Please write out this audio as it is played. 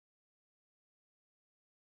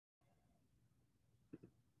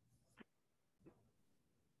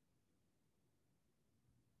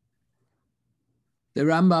The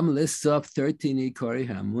Rambam lists off 13 Ikori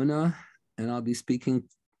Hamuna, and I'll be speaking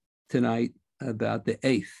tonight about the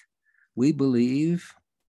 8th. We believe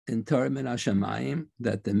in Torah Min HaShamayim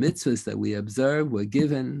that the mitzvahs that we observe were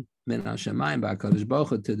given Min HaShamayim by HaKadosh Baruch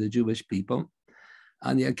Hu to the Jewish people.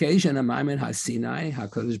 On the occasion of Maimin HaSinai,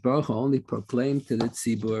 HaKadosh Baruch Hu only proclaimed to the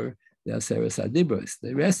Tzibur the Aseres HaDibros.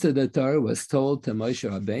 The rest of the Torah was told to Moshe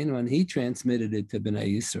Rabbeinu, and he transmitted it to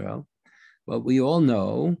Bnei Yisrael. But we all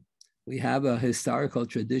know we have a historical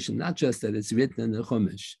tradition, not just that it's written in the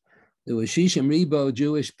Chumash. There were Shishim Ribo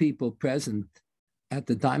Jewish people present at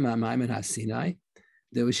the time of Maimin HaSinai.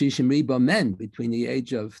 There were Shishim Ribo men between the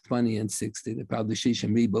age of 20 and 60. There were probably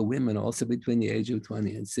Shishim Ribo women also between the age of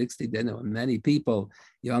 20 and 60. Then there were many people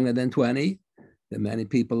younger than 20. There were many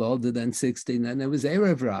people older than 60. And then there was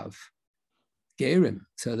Erev Rav, Gerim.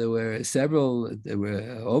 So there were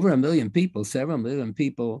over 1 million people, several million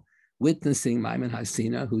people witnessing Maimin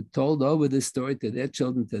HaSinai, who told over this story to their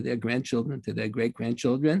children, to their grandchildren, to their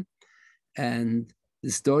great-grandchildren. And the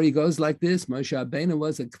story goes like this. Moshe Rabbeinu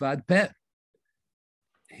was a kvad peh.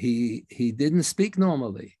 He didn't speak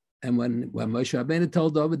normally. And when Moshe Rabbeinu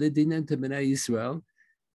told over the dinim to Bnei Yisrael,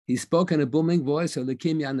 he spoke in a booming voice, or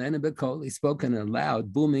Lekim Yanenu B'Kol. He spoke in a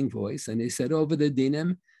loud, booming voice, and he said over the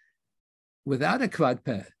dinim without a kvad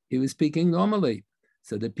peh. He was speaking normally.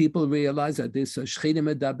 So the people realized that this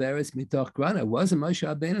Shchinim Medaberes Mitoch Grana wasn't Moshe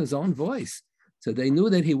Rabbeinu's own voice. So they knew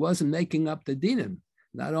that he wasn't making up the dinim.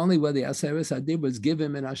 Not only were the Aseres HaDibros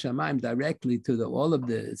given in Hashamayim directly to all of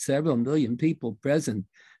the several million people present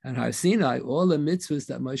at Har Sinai, all the mitzvahs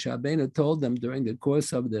that Moshe Rabbeinu told them during the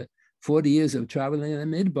course of the 40 years of traveling in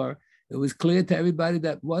the Midbar, it was clear to everybody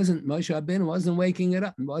that Moshe Rabbeinu wasn't waking it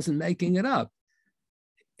up and wasn't making it up.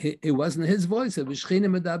 It wasn't his voice. It was Shechina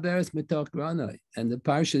Medaberes Mitoch Granai. And the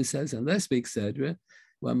Parsha says in last week's Sedra,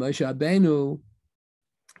 when Moshe Rabbeinu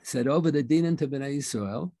said over the dinim to Bnei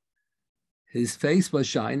Yisrael, his face was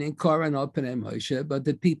shining, Koran Opnei Moshe, but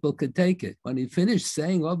the people could take it. When he finished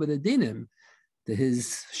saying over the dinim,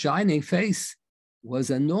 his shining face was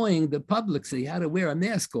annoying the public, so he had to wear a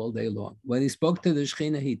mask all day long. When he spoke to the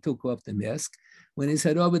Shechina, he took off the mask. When he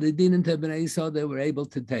said over the dinim to Bnei Yisrael, they were able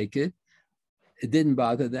to take it. It didn't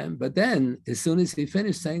bother them. But then, as soon as he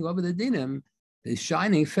finished saying over the dinim, his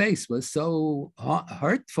shining face was so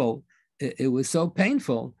hurtful. It was so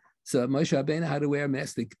painful. So Moshe Rabbeinu had to wear a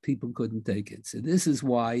mask that people couldn't take it. So this is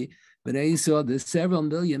why Bnei Yisrael, there's several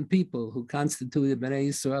million people who constituted Bnei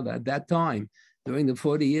Yisrael at that time, during the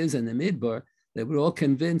 40 years in the Midbar, they were all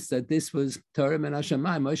convinced that this was Torah Min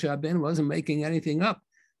HaShamayim. Moshe Rabbeinu wasn't making anything up.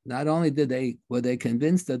 Not only were they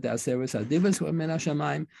convinced that the Aseres HaDibros were Min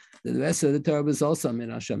HaShamayim, the rest of the Torah was also Min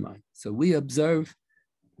HaShamayim. So we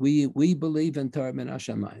believe in Torah Min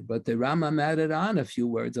HaShamayim. But the Rambam added on a few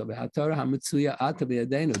words of HaTorah HaMitzuya Ata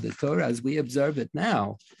B'Yadenu. The Torah as we observe it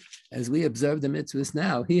now, as we observe the mitzvahs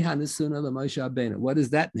now, Hi HaNesuna LaMoshe Rabbeinu. What does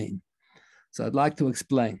that mean? So I'd like to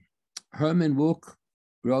explain. Herman Wouk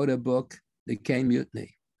wrote a book, The K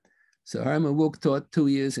Mutiny. So Herman Wouk taught 2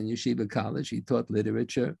 years in Yeshiva College. He taught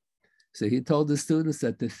literature. So he told the students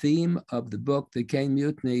that the theme of the book, The K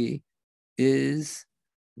Mutiny, is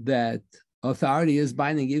that authority is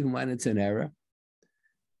binding even when it's an error.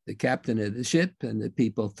 The captain of the ship and the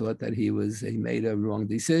people thought that he made a wrong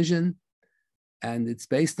decision. And it's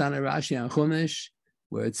based on a Rashi and Chumash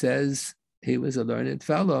where it says he was a learned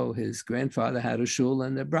fellow. His grandfather had a shul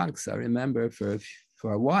in the Bronx. I remember for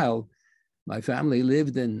a while, my family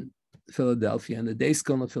lived in Philadelphia, and the day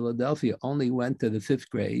school in Philadelphia only went to the 5th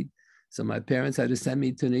grade. So my parents had to send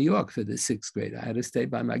me to New York for the 6th grade. I had to stay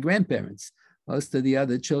by my grandparents. Most of the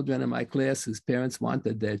other children in my class, whose parents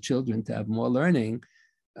wanted their children to have more learning,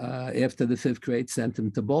 after the 5th grade, sent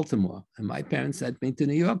them to Baltimore. And my parents sent me to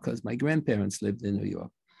New York because my grandparents lived in New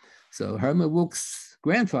York. So Herman Wouk's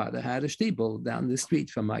grandfather had a shtibel down the street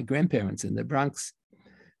from my grandparents in the Bronx.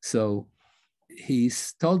 So he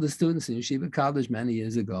told the students in Yeshiva College many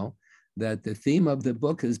years ago that the theme of the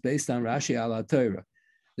book is based on Rashi al Torah.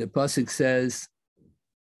 The pasuk says,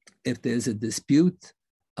 if there's a dispute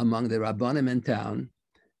among the Rabbanim in town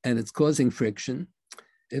and it's causing friction,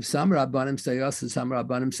 if some Rabbanim say yes and some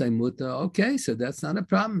Rabbanim say muta, okay, so that's not a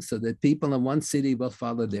problem. So the people in one city will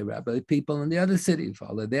follow their rabbi, people in the other city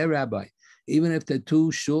follow their rabbi, even if they're two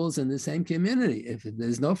shuls in the same community. If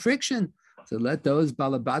there's no friction, so let those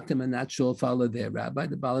balabatim in that shul follow their rabbi.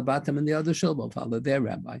 The balabatim in the other shul will follow their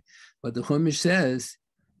rabbi. But the Chumash says,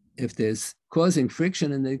 if there's causing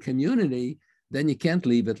friction in the community, then you can't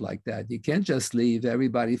leave it like that. You can't just leave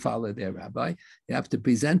everybody follow their rabbi. You have to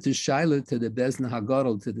present the Shiloh to the Bezna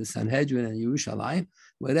Hagadol, to the Sanhedrin and Yerushalayim.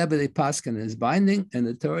 Whatever they paskin is binding, and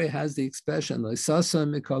the Torah has the expression, you're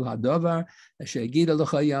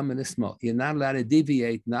not allowed to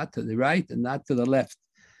deviate, not to the right and not to the left.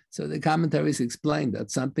 So the commentaries explain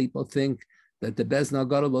that some people think that the Bezna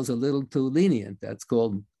Hagadol was a little too lenient. That's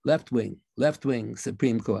called left wing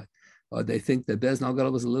Supreme Court. Or they think the Bezna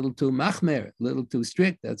Hagadol was a little too machmer, a little too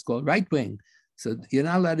strict. That's called right wing. So you're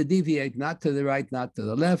not allowed to deviate, not to the right, not to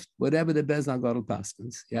the left. Whatever the Bezna Hagadol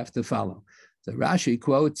paskins, you have to follow. So Rashi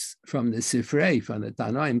quotes from the Sifrei, from the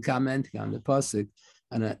Tanoim, commenting on the pasuk,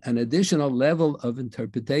 an additional level of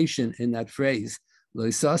interpretation in that phrase. Lo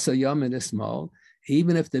isasa yom in a small.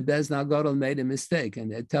 Even if the Bezna Hagadol made a mistake,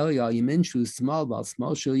 and they tell you, Yamin shu small, while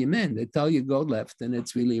small shu yamin, they tell you go left, and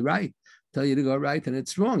it's really right. Tell you to go right and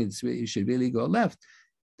it's wrong. You should really go left.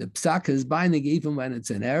 The psak is binding even when it's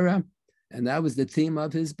an error. And that was the theme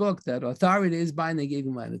of his book, that authority is binding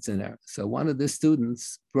even when it's an error. So one of the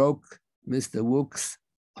students broke Mr. Wook's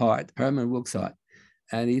heart, Herman Wook's heart.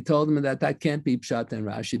 And he told him that can't be pshat and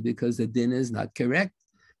Rashi because the din is not correct.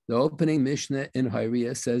 The opening Mishnah in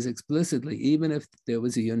Horiya says explicitly, even if there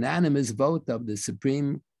was a unanimous vote of the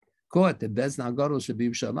Supreme Court, the Bezna Hagadol should be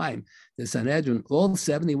Yerushalayim, the Sanhedrin, all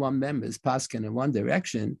 71 members paskin in one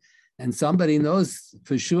direction, and somebody knows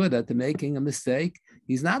for sure that they're making a mistake,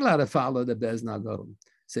 he's not allowed to follow the Bezna Hagadol.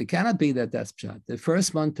 So it cannot be that that's pshat. The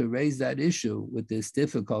first one to raise that issue with this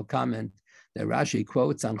difficult comment that Rashi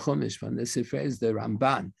quotes on Chumash from the Sifrei is the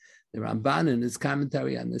Ramban. The Ramban in his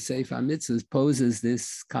commentary on the Sefer Mitzvahs poses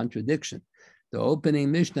this contradiction. The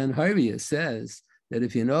opening Mishnah in Horiya says that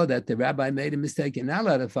if you know that the rabbi made a mistake, you're not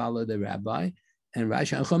allowed to follow the rabbi. And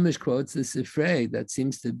Rashi and Chumash quotes the Sifrei that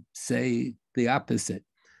seems to say the opposite.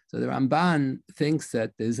 So the Ramban thinks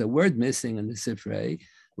that there's a word missing in the Sifrei.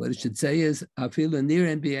 What it should say is, even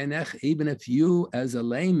if you as a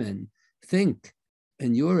layman think,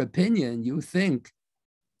 in your opinion, you think,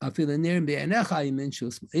 even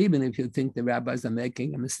if you think the rabbis are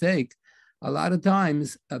making a mistake, a lot of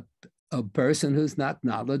times a person who's not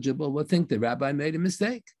knowledgeable will think the rabbi made a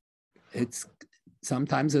mistake.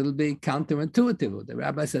 Sometimes it'll be counterintuitive. The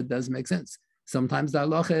rabbi said doesn't make sense. Sometimes the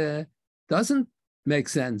halacha doesn't make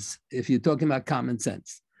sense if you're talking about common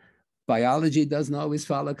sense. Biology doesn't always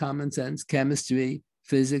follow common sense. Chemistry,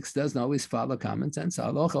 physics doesn't always follow common sense.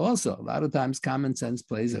 Halacha also, a lot of times common sense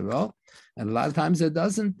plays a role, and a lot of times it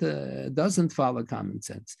doesn't follow common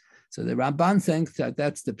sense. So the Ramban thinks that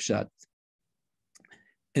that's the pshat.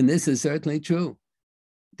 And this is certainly true.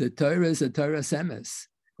 The Torah is a Torah semes.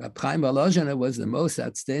 Rabbi Chaim Volozhiner was the most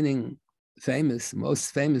outstanding,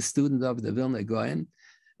 most famous student of the Vilna Gaon.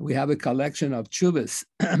 We have a collection of tshuvas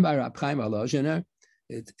by Rabbi Chaim Volozhiner.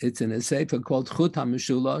 It's in a sefer called Chut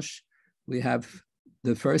HaMishulash. We have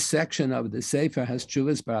the first section of the sefer has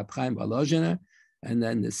tshuvas by Rabbi Chaim Volozhiner, and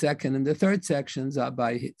then the second and the third sections are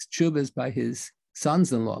by tshuvas by his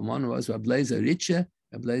sons-in-law. One was Rabbi Lezer Ritche,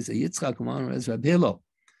 Rabbi Lezer Yitzchak, and one was Rabbi Hillel.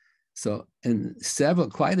 So in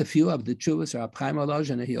quite a few of the tshuvas, Rabbi Chaim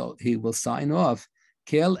Volozhiner, he will sign off,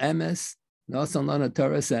 Kel emes, nosan lana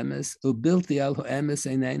Torah emes, ubilti alhu emes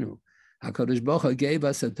einenu. HaKadosh Baruch Hu gave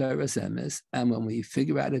us a Torah emes, and when we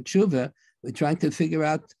figure out a tshuva, we're trying to figure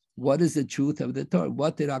out what is the truth of the Torah.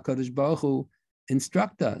 What did HaKadosh Baruch Hu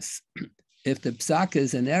instruct us? If the psak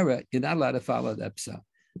is an error, you're not allowed to follow that psak.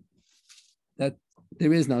 That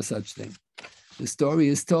there is no such thing. The story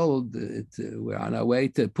is told, we're on our way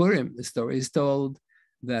to Purim, the story is told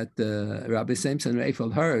that Rabbi Samson Raphael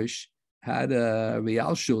Hirsch had a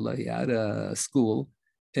Real Shula, he had a school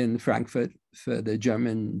in Frankfurt for the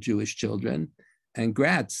German Jewish children, and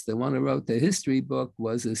Gratz, the one who wrote the history book,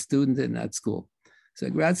 was a student in that school. So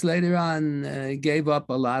Gratz later on gave up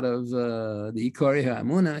a lot of the Ikori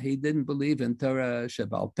HaEmunah. He didn't believe in Torah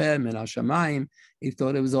Shebal Peh, Min HaShamayim. He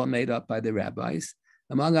thought it was all made up by the rabbis.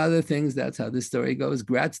 Among other things, that's how the story goes.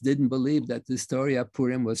 Gratz didn't believe that the story of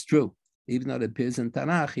Purim was true. Even though it appears in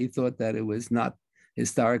Tanakh, he thought that it was not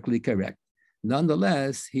historically correct.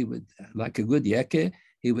 Nonetheless, he would, like a good yeke,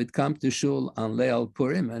 he would come to shul on Leil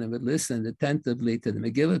Purim and he would listen attentively to the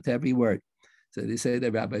Megillah, to every word. So they say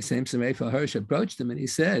that Rabbi Samson Raphael Hirsch approached him and he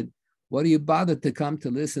said, what are you bothered to come to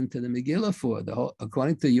listen to the Megillah for?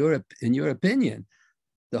 According to Europe, in your opinion,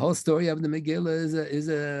 the whole story of the Megillah is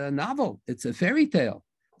a novel. It's a fairy tale.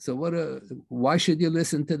 So why should you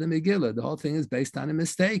listen to the Megillah? The whole thing is based on a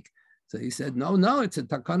mistake. So he said, no, it's a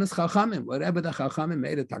takanas chachamim. Whatever the chachamim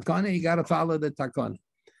made a takana, you got to follow the takana.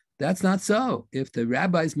 That's not so. If the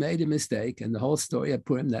rabbis made a mistake and the whole story of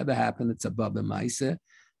Purim never happened, it's a baba maisa.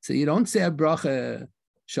 So you don't say a bracha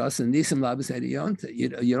Shas and Nisim Labas Ediyonta.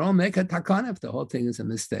 You don't make a takana if the whole thing is a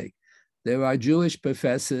mistake. There are Jewish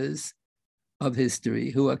professors of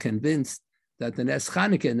history who are convinced that the Nes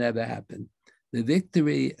Chanukah never happened. The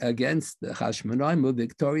victory against the Hashmonaim were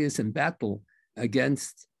victorious in battle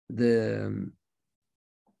against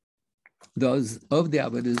those of the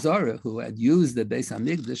Avodah Zarah who had used the Beis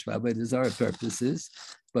Hamikdash for Avodah Zarah purposes.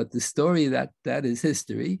 But the story that is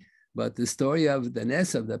history. But the story of the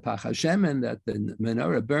Nes of the Pach HaShemen, that the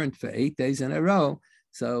menorah burnt for 8 days in a row.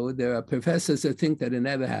 So there are professors who think that it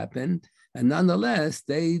never happened. And nonetheless,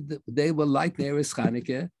 they will light Neres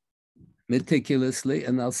Chanukah meticulously,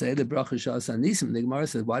 and they'll say the bracha Shas Nisim. The Gemara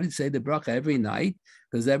says, why did you say the bracha every night?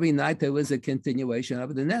 Because every night there was a continuation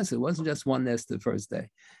of the Nes. It wasn't just one Nes the first day.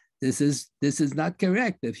 This is not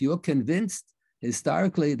correct. If you're convinced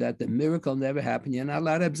historically that the miracle never happened, you're not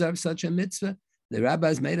allowed to observe such a mitzvah. The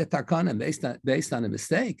rabbis made a takana based on a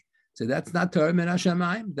mistake. So that's not Torah min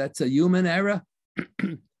hashamayim. That's a human error.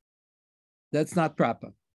 That's not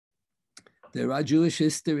proper. There are Jewish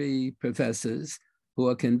history professors who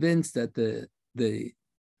are convinced that the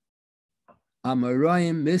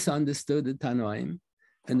Amoraim misunderstood the Tanoim,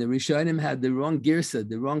 and the Rishonim had the wrong girsa,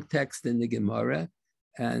 the wrong text in the Gemara,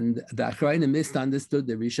 and the Achrayim misunderstood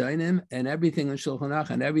the Rishonim, and everything in Shulchan Aruch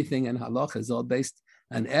and everything in Halach is all based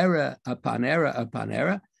on error upon error upon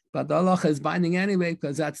error, but the halacha is binding anyway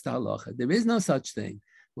because that's the halacha. There is no such thing.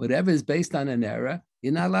 Whatever is based on an error,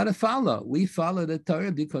 you're not allowed to follow. We follow the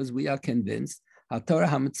Torah because we are convinced. Not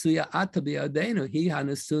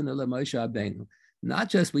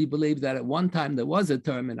just we believe that at one time there was a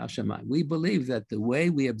Torah min hashamayim. We believe that the way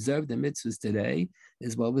we observe the mitzvahs today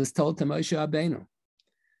is what was told to Moshe Rabbeinu.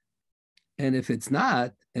 And if it's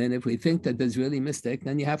not, and if we think that there's really a mistake,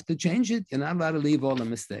 then you have to change it. You're not allowed to leave all the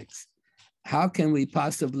mistakes. How can we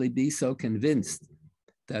possibly be so convinced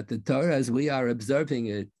that the Torah as we are observing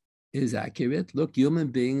it is accurate? Look, human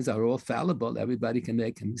beings are all fallible. Everybody can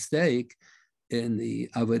make a mistake. In the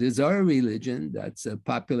Avodah Zarah religion that's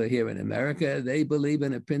popular here in America, they believe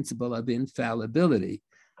in a principle of infallibility.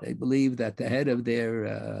 They believe that the head of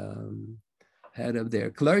their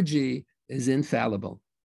clergy is infallible.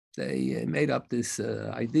 They made up this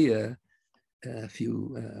idea a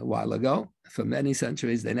while ago. For many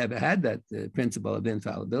centuries, they never had that principle of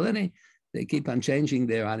infallibility. They keep on changing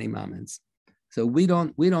their animaments. So we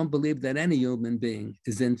don't believe that any human being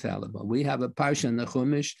is infallible. We have a parsha in the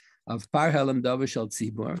Chumash of Parhelam Dover Shal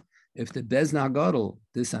Tzibur. If the Bez Nagadol,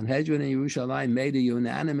 the Sanhedrin in Yerushalayim, made a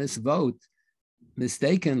unanimous vote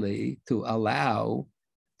mistakenly to allow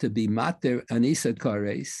to be mater anisa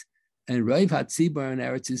kares, and Rav HaTzibur in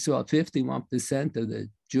Eretz Yisrael, 51% of the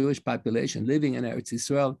Jewish population living in Eretz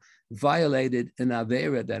Yisrael violated an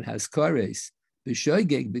avera that has kares,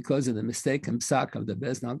 b'shoigeg, because of the mistaken psak of the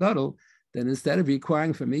Bez Nagadol, then instead of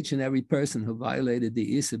requiring from each and every person who violated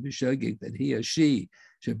the Isa b'shogeg that he or she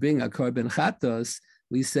should bring a korban chatos,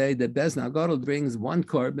 we say that Bez Nagadol brings one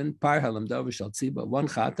korban, parhalam dover shal tzibur, one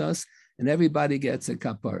chatos, and everybody gets a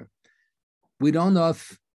kapara. We don't know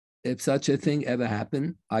if such a thing ever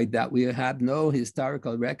happened. I doubt. We have no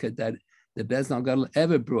historical record that the Bez Nagadol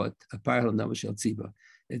ever brought a parhalam dover shal tzibur.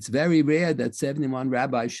 It's very rare that 71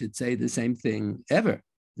 rabbis should say the same thing ever.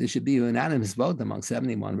 There should be a unanimous vote among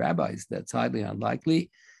 71 rabbis. That's highly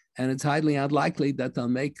unlikely. And it's highly unlikely that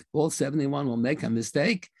all 71 will make a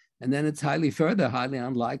mistake. And then it's highly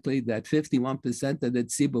unlikely that 51% of the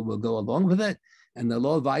tzibur will go along with it. And they'll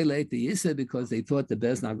all violate the Yisa because they thought the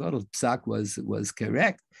Bez Nagadol psak was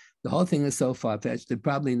correct. The whole thing is so far-fetched, it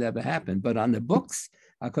probably never happened. But on the books,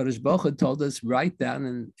 HaKadosh Baruch Hu told us right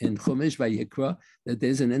down in Chumash Vayikra that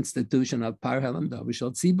there's an institution of Parhelam Dover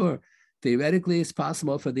Shal Tzibur. Theoretically, it's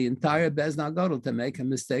possible for the entire Bez Nagadol to make a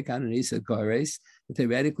mistake on an Isa Kores.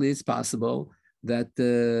 Theoretically, it's possible that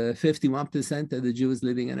 51% of the Jews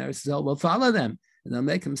living in Eretz Yisrael will follow them, and they'll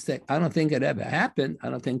make a mistake. I don't think it ever happened.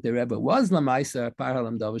 I don't think there ever was Lamaisa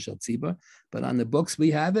Parhalam Dover Shal Tzibur, but on the books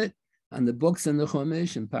we have it. On the books in the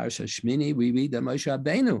Chumash and Parsha Shmini, we read that Moshe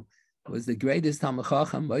Rabbeinu was the greatest Talmid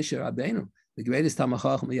Chacham. Moshe Rabbeinu, the greatest Talmid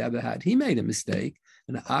Chacham we ever had. He made a mistake,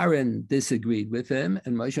 and Aaron disagreed with him,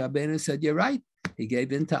 and Moshe Rabbeinu said, "You're right." He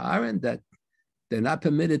gave in to Aaron that they're not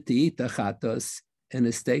permitted to eat the chatos in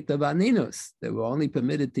a state of aninus. They were only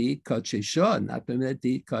permitted to eat kotche shor, not permitted to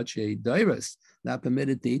eat kotche doiros, not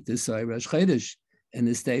permitted to eat the soy rosh chodesh in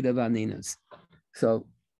a state of aninus. So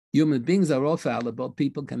human beings are all fallible.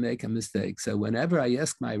 People can make a mistake. So whenever I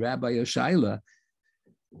ask my Rabbi Yoshaila,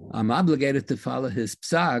 I'm obligated to follow his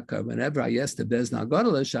psak, or whenever I ask the Bez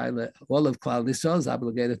Nagadol Yoshaila, all of Klal Yisrael is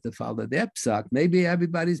obligated to follow their psak. Maybe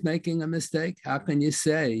everybody's making a mistake. How can you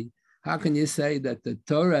say that the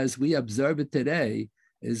Torah as we observe it today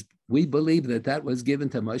is we believe that was given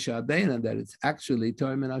to Moshe Rabbeinu, and that it's actually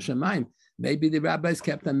Torah min hashamayim. Maybe the rabbis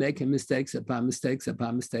kept on making mistakes upon mistakes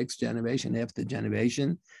upon mistakes, generation after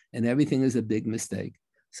generation, and everything is a big mistake.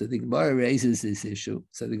 So the Gemara raises this issue.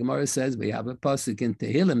 So the Gemara says we have a pasuk in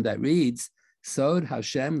Tehillim that reads, Sod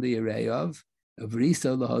Hashem li'Yirei of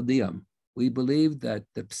Riso l'Hodiyam. We believe that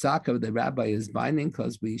the psak of the rabbi is binding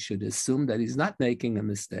because we should assume that he's not making a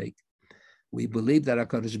mistake. We believe that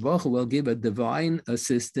HaKadosh Baruch Hu will give a divine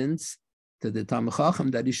assistance to the Talmid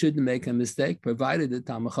Chacham that he shouldn't make a mistake, provided the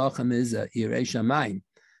Talmid Chacham is a Yirei Shamayim.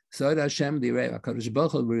 So Hashem L'Yirei, HaKadosh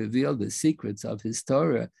Baruch Hu will reveal the secrets of his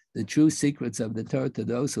Torah, the true secrets of the Torah to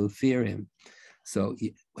those who fear him. So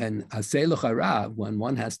when when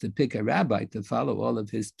one has to pick a rabbi to follow all of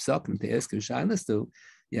his psakim, to ask Shailas to,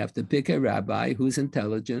 you have to pick a rabbi who's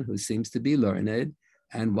intelligent, who seems to be learned,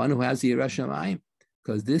 and one who has Yirei Shamayim.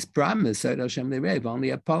 Because this promise, Sod Hashem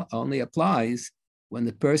L'Yirei, only applies when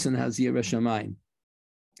the person has Yirei Shamayim.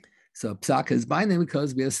 So psak is binding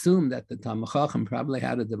because we assume that the Talmid Chacham probably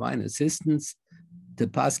had a divine assistance to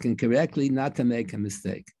paskin correctly, not to make a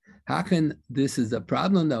mistake. How can this is a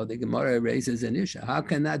problem though? The Gemara raises an issue. How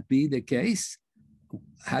can that be the case?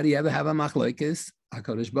 How do you ever have a machlokes?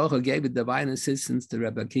 HaKadosh Baruch Hu gave a divine assistance to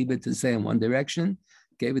Rabbi Akiva to say in one direction,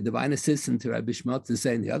 gave a divine assistance to Rabbi Shmuel to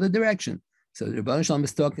say in the other direction. So the Rebbe Shalom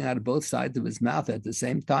is talking out of both sides of his mouth at the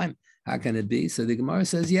same time. How can it be? So the Gemara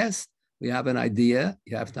says, yes, we have an idea.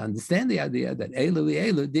 You have to understand the idea that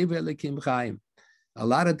Elu divrei Elokim Chaim. A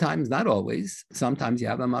lot of times, not always, sometimes you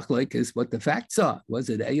have a machlokes what the facts are. Was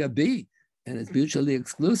it A or B? And it's mutually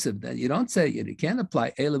exclusive. Then you don't say it. You can't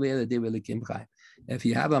apply Elu divrei Elokim Chaim. If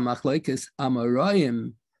you have a machlokes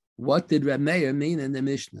Amoraim, what did Reb Meir mean in the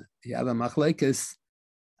Mishnah? You have a machlokes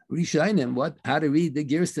Rishonim, how to read the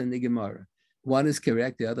Girsa in the Gemara. One is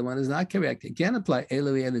correct, the other one is not correct. You can't apply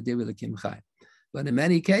Eloi Elu Divrei Elokim Chaim. But in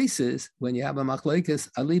many cases, when you have a machlokes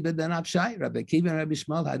aliba ben abshai, Rabbi Akiva and Rabbi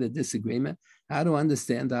Shmuel had a disagreement how to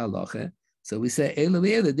understand the halacha. So we say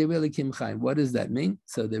Eloi Elu Divrei Elokim Chaim. What does that mean?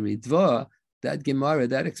 So the Ritva, that Gemara,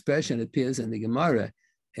 that expression appears in the Gemara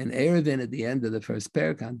in Erevin at the end of the first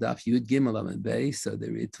parak on Daf Yud Gimel Amud Beis. So the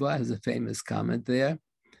Ritva has a famous comment there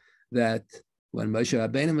that when Moshe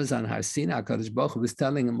Rabbeinu was on Har Sinai, HaKadosh Baruch Hu was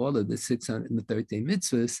telling him all of the 613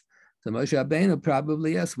 mitzvahs. So Moshe Rabbeinu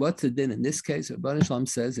probably asked, what's the din in this case? Rabbi Shalom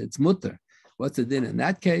says it's mutter. What's the din in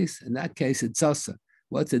that case? In that case, it's asa.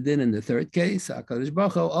 What's the din in the third case? HaKadosh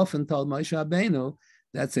Baruch Hu often told Moshe Rabbeinu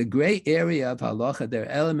that's a gray area of halacha. There are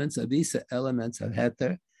elements of isa, elements of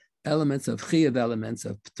heter, elements of chiyuv, elements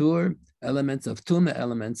of ptur, elements of tumah,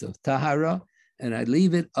 elements of tahara, and I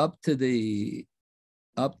leave it up to the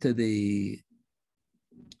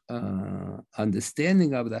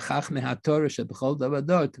understanding of the Chachmei HaTorah Shebechol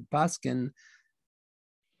Davador to paskin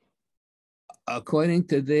according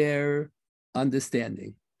to their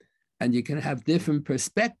understanding. And you can have different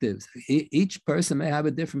perspectives. Each person may have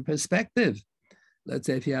a different perspective. Let's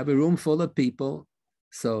say if you have a room full of people,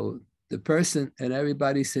 so the person and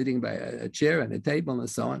everybody sitting by a chair and a table and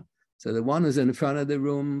so on. So the one who's in front of the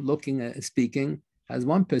room looking at speaking has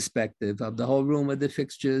one perspective of the whole room with the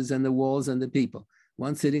fixtures and the walls and the people.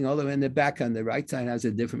 One sitting all the way in the back on the right side has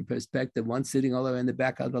a different perspective. One sitting all the way in the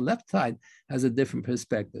back on the left side has a different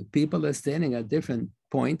perspective. People are standing at different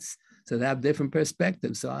points, so they have different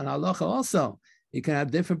perspectives. So on halacha also, you can have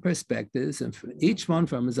different perspectives, and each one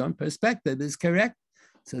from his own perspective is correct.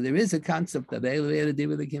 So there is a concept of Eloi Elu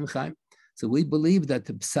Divrei Elokim Chaim. So we believe that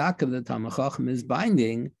the psak of the Talmid Chacham is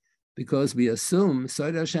binding because we assume,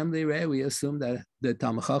 Sod Hashem L'Yirei, we assume that the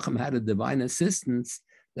Talmid Chacham had a divine assistance,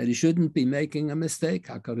 that he shouldn't be making a mistake.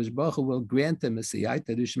 HaKadosh Baruch Hu will grant him a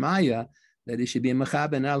siyata d'shmaya that he should be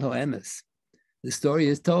mechaben al ho'emes. The story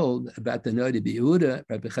is told about the Noda B'Yehuda,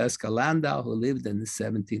 Rabbi Herschel, who lived in the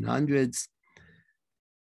 1700s.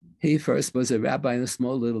 He first was a rabbi in a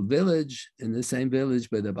small little village, in the same village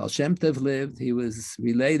where the Baal Shem Tov lived. He was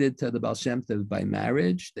related to the Baal Shem Tov by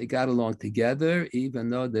marriage. They got along together, even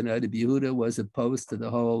though the Noda B'Yehuda was opposed to the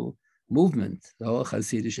whole movement, the whole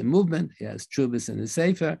Hasidic movement. He has Trubis in his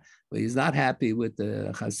Sefer, but he's not happy with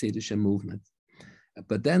the Hasidic movement.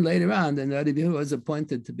 But then later on, the Noda B'Yehuda was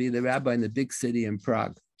appointed to be the rabbi in the big city in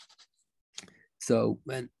Prague. So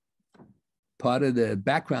when part of the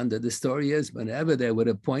background of the story is whenever they would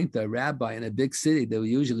appoint a rabbi in a big city, there would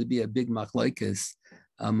usually be a big machlokes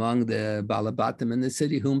among the balabatim in the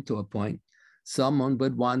city whom to appoint. Someone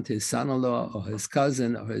would want his son-in-law or his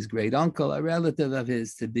cousin or his great uncle, a relative of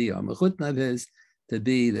his, to be, or mechutna of his, to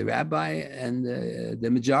be the rabbi, and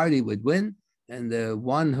the majority would win. And the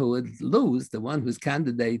one who would lose, the one whose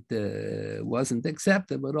candidate wasn't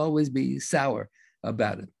accepted, would always be sour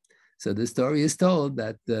about it. So the story is told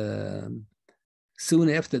that soon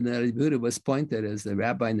after the Buddha was appointed as the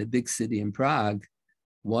rabbi in the big city in Prague,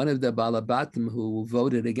 one of the Balabatim who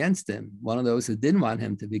voted against him, one of those who didn't want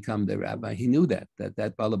him to become the rabbi, he knew that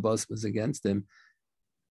Balabas was against him,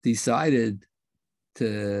 decided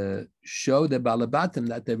to show the Balabatim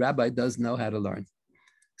that the rabbi does know how to learn.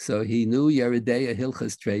 So he knew Yeridea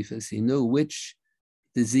Hilchas Trefus. He knew which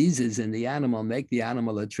diseases in the animal make the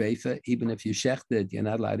animal a trefa. Even if you shecht it, you're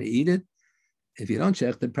not allowed to eat it. If you don't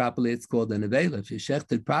shecht it properly, it's called a nevela. If you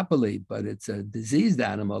shecht it properly, but it's a diseased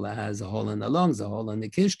animal that has a hole in the lungs, a hole in the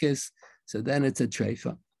kishkis, so then it's a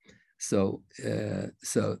trefa. So the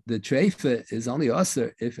trefa is only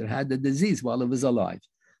usher if it had the disease while it was alive.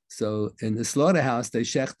 So in the slaughterhouse, they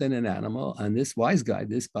shechted an animal, and this wise guy,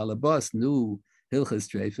 this balabas, knew hilchas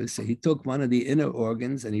trefa. So he took one of the inner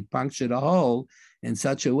organs and he punctured a hole in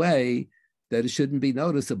such a way that it shouldn't be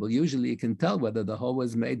noticeable. Usually, you can tell whether the hole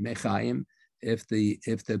was made mechayim if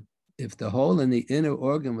the hole in the inner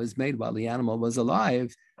organ was made while the animal was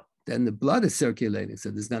alive. Then the blood is circulating,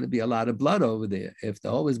 so there's going to be a lot of blood over there. If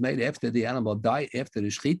the hole was made after the animal died, after the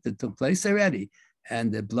shechita took place already,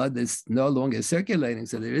 and the blood is no longer circulating,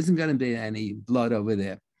 so there isn't going to be any blood over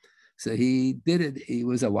there. So he did it. He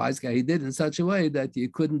was a wise guy. He did it in such a way that you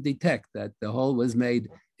couldn't detect that the hole was made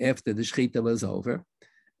after the shechita was over.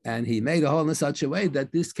 And he made a hole in such a way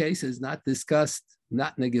that this case is not discussed,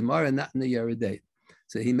 not in the Gemara, not in the Yeridei.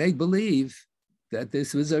 So he made believe that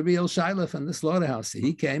this was a real shaila from the slaughterhouse. So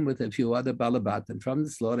he came with a few other balabatim from the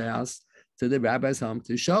slaughterhouse to the rabbi's home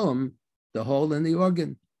to show him the hole in the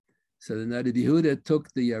organ. So the Rabbi Yehuda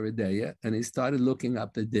took the Yeridei and he started looking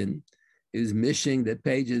up the din. He was mishing the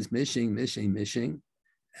pages, mishing,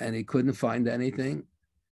 and he couldn't find anything.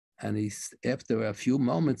 And after a few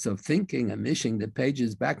moments of thinking and mishing the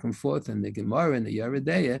pages back and forth in the Gemara and the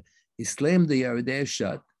Yeridei, he slammed the Yeridei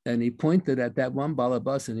shut and he pointed at that one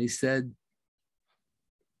balabas and he said,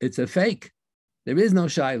 "It's a fake. There is no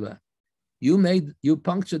shaila. You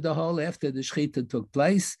punctured the hole after the shechita took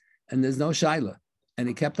place, and there's no shaila." And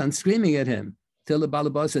he kept on screaming at him till the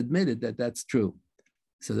balabas admitted that that's true.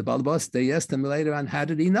 So the balabas, they asked him later on, how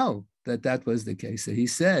did he know that that was the case? So he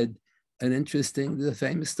said, the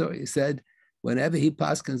famous story. He said, whenever he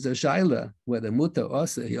paskins the shaila, whether muta or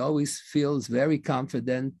asa, he always feels very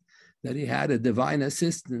confident that he had a divine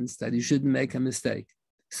assistance, that he shouldn't make a mistake.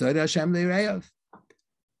 So Hashem le'reyav.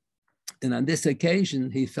 And on this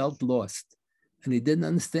occasion, he felt lost. And he didn't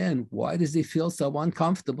understand, why does he feel so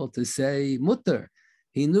uncomfortable to say mutter?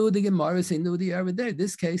 He knew the Gemaras, he knew the Yeridei.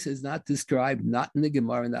 This case is not described, not in the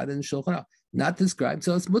Gemara, not in the Shulchan Aruch, not described,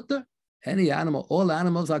 so it's mutter. Any animal, all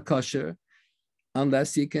animals are kosher,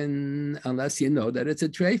 unless you know that it's a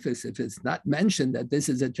treifus. If it's not mentioned that this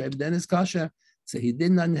is a treifus, then it's kosher. So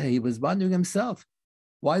he was wondering himself,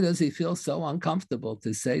 why does he feel so uncomfortable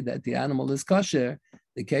to say that the animal is kosher?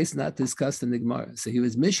 The case not discussed in the Gemara. So he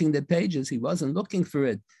was mishing the pages. He wasn't looking for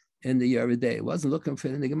it in the Yeridei. He wasn't looking for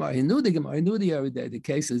it in the Gemara. He knew the Gemara. He knew the Yeridei. The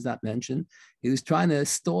case is not mentioned. He was trying to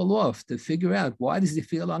stall off to figure out, why does he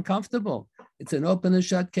feel uncomfortable? It's an open and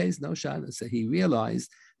shut case, no shana. So he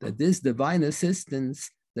realized that this divine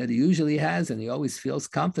assistance that he usually has, and he always feels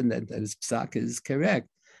confident that his psak is correct,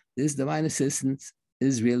 this divine assistance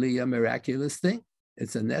is really a miraculous thing.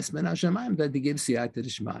 It's a nes min hashamayim that he gives siyata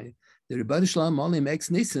d'shmaya. The Rebbe Shalom only makes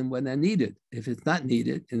nisim when they're needed. If it's not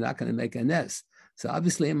needed, you're not going to make a nes. So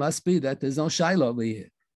obviously it must be that there's no shaila over here.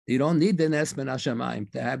 You don't need the nes min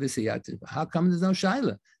hashamayim to have a siyata. How come there's no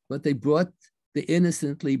shaila? But they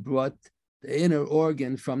innocently brought the inner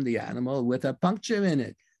organ from the animal with a puncture in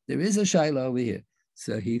it. There is a shaila over here.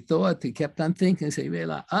 So he kept on thinking, so he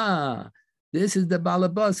realized, this is the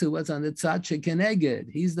balabas who was on the tzad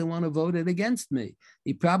shekeneged. He's the one who voted against me.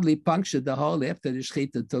 He probably punctured the hole after the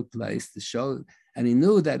shechita took place to show, and he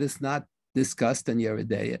knew that it's not discussed in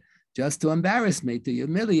Yeridei, just to embarrass me, to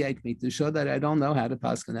humiliate me, to show that I don't know how to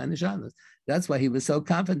paskin anishanas. That's why he was so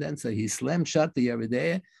confident. So he slammed shut the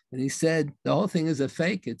Yeridei, and he said, the whole thing is a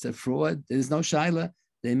fake. It's a fraud. There's no shaila.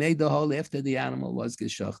 They made the hole after the animal was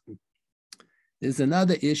geschochten. There's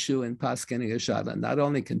another issue in paskin geshala. Not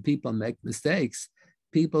only can people make mistakes,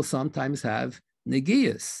 people sometimes have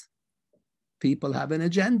negiyas. People have an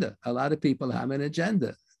agenda. A lot of people have an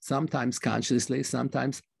agenda, sometimes consciously,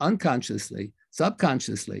 sometimes unconsciously,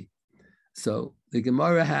 subconsciously. So the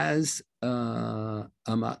Gemara has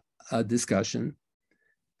a discussion.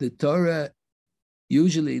 The Torah,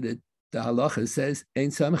 usually the halacha says,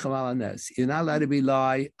 you're not allowed to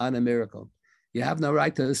rely on a miracle. You have no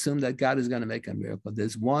right to assume that God is going to make a miracle.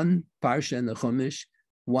 There's one parsha in the Chumash,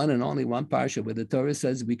 one and only one parsha, where the Torah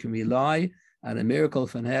says we can rely on a miracle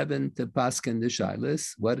from heaven to paskin the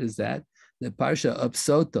shilas. What is that? The parsha of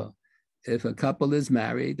Soto. If a couple is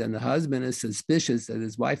married and the husband is suspicious that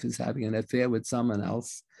his wife is having an affair with someone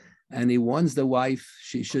else, and he warns the wife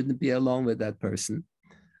she shouldn't be alone with that person.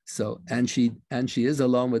 So, and she is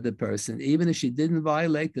alone with the person, even if she didn't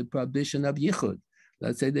violate the prohibition of yichud.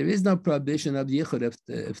 Let's say there is no prohibition of yichud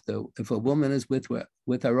if a woman is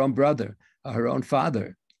with her own brother or her own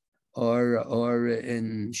father, or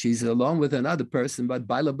she's alone with another person, but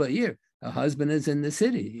baila ba'ir, her husband is in the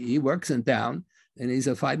city, he works in town, and he's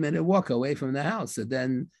a 5-minute walk away from the house. So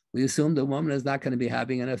then we assume the woman is not going to be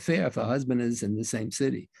having an affair if her husband is in the same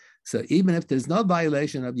city. So even if there's no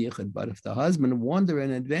violation of yichud, but if the husband warned her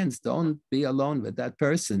in advance, don't be alone with that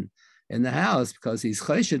person in the house because he's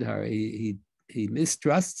choshed her, he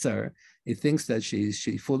mistrusts her, he thinks that she's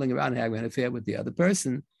fooling around having an affair with the other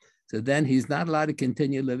person. So then he's not allowed to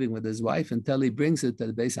continue living with his wife until he brings her to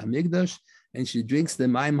the Beis Hamikdash and she drinks the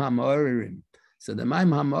Maim HaMorim. So the Maim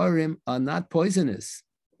HaMorim are not poisonous.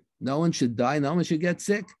 No one should die. No one should get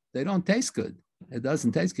sick. They don't taste good. It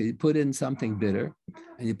doesn't taste good. You put in something bitter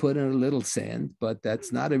and you put in a little sand, but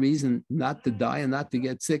that's not a reason not to die and not to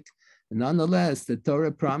get sick. And nonetheless, the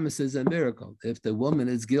Torah promises a miracle. If the woman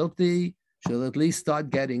is guilty, she'll at least start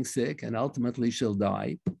getting sick and ultimately she'll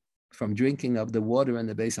die from drinking of the water in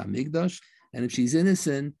the Beis Hamikdash. And if she's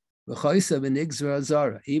innocent,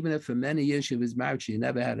 even if for many years she was married, she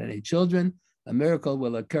never had any children, a miracle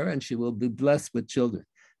will occur and she will be blessed with children.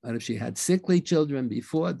 But if she had sickly children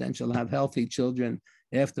before, then she'll have healthy children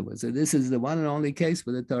afterwards. So this is the one and only case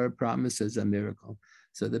where the Torah promises a miracle.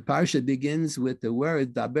 So the parsha begins with the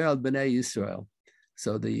word Daber al Bnei Yisrael.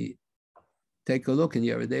 So take a look in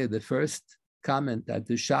Yeridea, the first comment that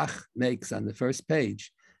the Shach makes on the first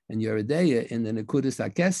page. And Yeridea in the Nekudas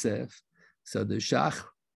HaKesef, so the Shach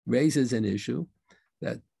raises an issue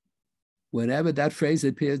that whenever that phrase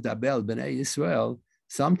appears, Dabel B'nai Yisrael,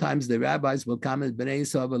 sometimes the rabbis will comment, B'nai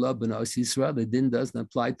Yisrael v'lo b'nos Yisrael, the din doesn't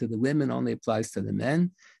apply to the women, only applies to the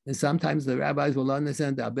men. And sometimes the rabbis will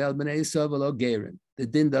understand, Dabel B'nai Yisrael v'lo gerim, the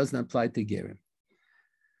din doesn't apply to gerim.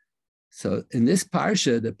 So in this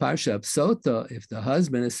parsha, the parsha of Sota, if the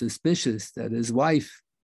husband is suspicious that his wife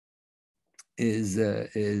is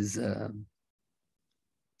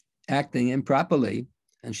acting improperly,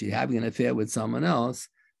 and she's having an affair with someone else,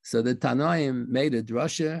 so the Tanoim made a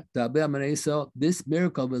drasha. This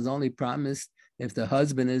miracle was only promised if the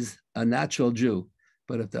husband is a natural Jew,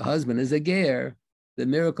 but if the husband is a ger, the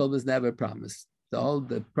miracle was never promised.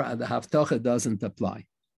 The haftocha doesn't apply.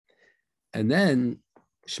 And then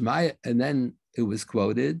it was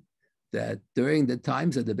quoted that during the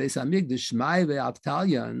times of the Beis Hamikdash, Shmai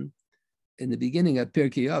ve'Avtalyan, in the beginning of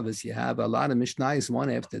Pirkei Avos, you have a lot of Mishnayos, one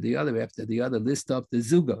after the other, list off the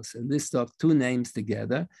Zugos, and list off two names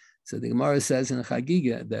together. So the Gemara says in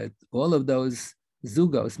Chagiga that all of those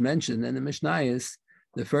Zugos mentioned in the Mishnayos,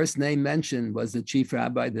 the first name mentioned was the chief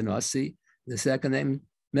rabbi, the Nasi. The second name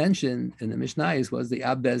mentioned in the Mishnayos was the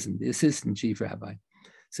Abbezin, the assistant chief rabbi.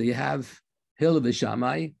 So you have Hil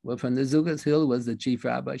v'Shamai, well, from the Zugos, Hil was the chief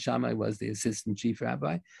rabbi, Shammai was the assistant chief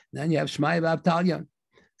rabbi. Then you have Shmai v'Avtalyan.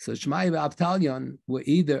 So Shmai v'Avtalyan were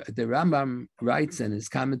either, the Rambam writes in his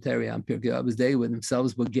commentary on Pirkei Avos, they were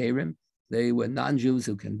themselves gerim, they were non-Jews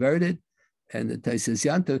who converted, and the Taisus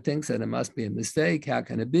Yanto thinks that it must be a mistake. How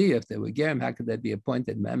can it be? If they were gerim, how could they be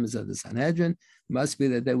appointed members of the Sanhedrin? It must be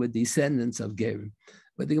that they were descendants of gerim.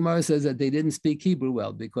 But the Gemara says that they didn't speak Hebrew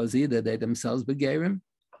well, because either they themselves were gerim,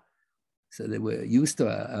 so they were used to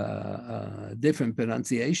a different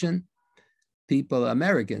pronunciation. People,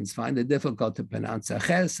 Americans, find it difficult to pronounce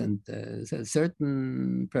aches, and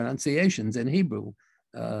certain pronunciations in Hebrew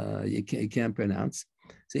you can't pronounce.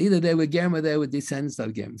 So either they were Gerim or they were descendants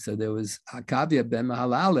of Gerim. So there was Akavia ben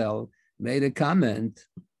Mahalalel made a comment.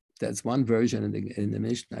 That's one version in the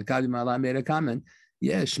Mishnah. Akavia Mahalalel made a comment.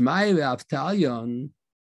 Yeah, Shmai v'Avtalyon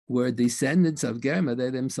were descendants of Gerim, or they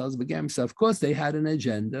themselves were Gerim. So of course they had an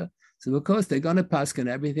agenda. So of course they're going to paskin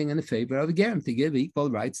everything in the favor of Gerim, to give equal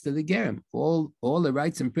rights to the Gerim. All the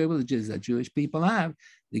rights and privileges that Jewish people have,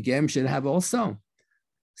 the Gerim should have also.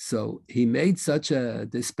 So he made such a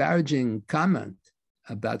disparaging comment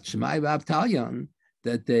about Shmai v'Avtalyon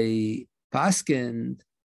that they paskined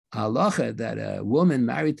halacha that a woman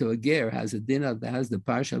married to a ger has a dinner that has the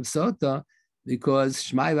parsha of Sota, because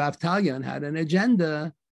Shmai v'Avtalyon had an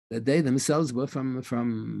agenda that they themselves were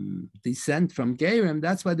from descent from Gerim.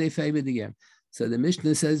 That's why they favored the Gerim. So the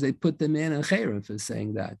Mishnah says they put the man in Cherem for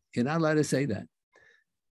saying that. You're not allowed to say that.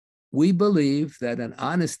 We believe that an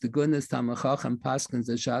honest to goodness Talmid Chacham paskins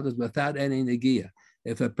the shadows without any negiah.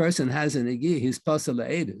 If a person has a negiah, he's pasal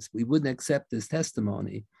la'edus. We wouldn't accept his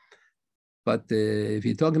testimony. But if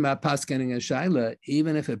you're talking about paskening a shaila,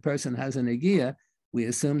 even if a person has a negia, we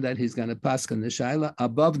assume that he's going to pasken the shaila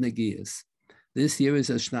above negias. This year is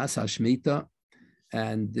a Shnas HaShmita,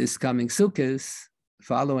 and this coming Sukkot,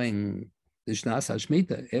 following the Shnas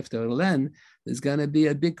HaShmita, after Len, there's going to be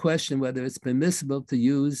a big question whether it's permissible to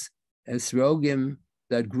use esrogim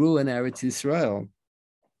that grew in Eretz Yisrael,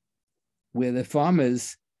 where the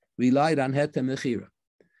farmers relied on Heter Mechira.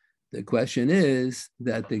 The question is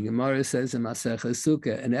that the Gemara says in Masechah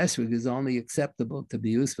Sukkah, an esrog is only acceptable to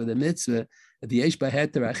be used for the mitzvah if yesh ba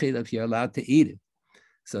heter achil, if you're allowed to eat it.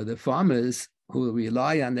 So the farmers who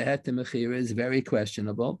rely on the Heter Mechira is very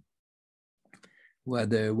questionable,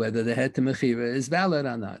 whether the Heter Mechira is valid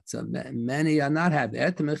or not. So many are not happy.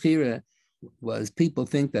 Heter Mechira was, people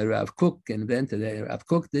think that Rav Kook invented it. Rav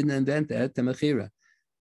Kook didn't invent the Heter Mechira.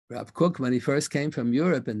 Rav Kook, when he first came from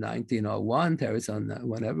Europe in 1901,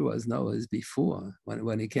 whenever it was, no, it was before,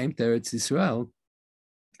 when he came to Eretz Yisrael,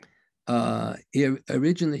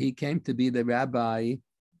 originally he came to be the rabbi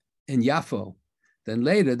in Yafo. Then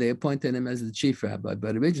later they appointed him as the chief rabbi,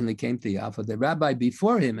 but originally came to Yafo. The rabbi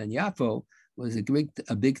before him in Yafo was a big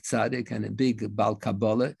tzaddik and a big Bal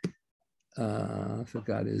Kabbalah. I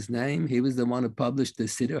forgot his name. He was the one who published the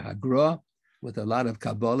Siddur Hagra with a lot of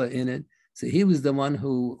Kabbalah in it. So he was the one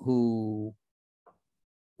who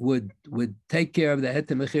would take care of the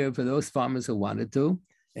Heter Mechira for those farmers who wanted to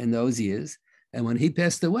in those years. And when he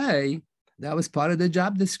passed away, that was part of the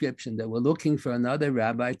job description. They were looking for another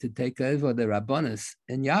rabbi to take over the Rabbanis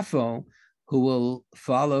in Yafo, who will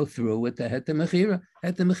follow through with the Heter Mechira.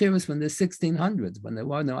 Heter Mechira was from the 1600s, when there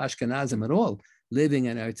were no Ashkenazim at all living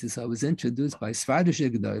in Eretz Yisrael. It was introduced by Sfardish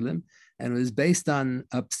Gedolim, and it was based on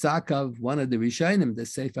a psak of one of the Rishonim, the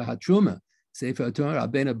Sefer HaTruma. Sefer HaTruma,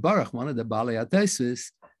 Rabbeinu Baruch, one of the Balei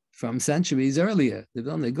HaTosfos from centuries earlier. The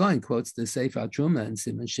Vilna Gaon quotes the Sefer HaTruma in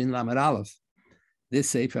Siman Shin Lamed Aleph, this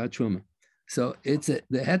Sefer HaTruma. So the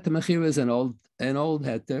Heter Mechira is an old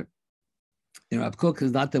Heter. Rav Kook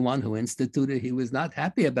is not the one who instituted. He was not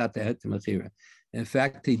happy about the Heter Mechira. In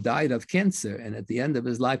fact, he died of cancer, and at the end of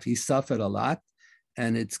his life, he suffered a lot.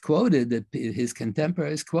 And it's quoted that his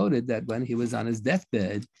contemporaries quoted that when he was on his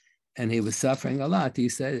deathbed and he was suffering a lot, he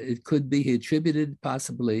said it could be, he attributed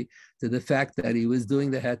possibly to the fact that he was doing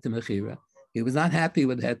the Heter Mechira. He was not happy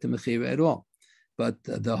with Heter Mechira at all. But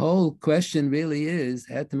the whole question really is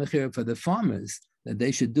Heter Mechira for the farmers, that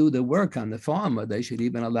they should do the work on the farm, or they should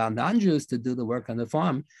even allow non-Jews to do the work on the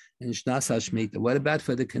farm in Shnas HaShmita. What about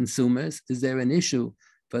for the consumers? Is there an issue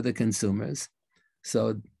for the consumers?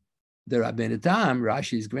 So the Rabbeinu Tam,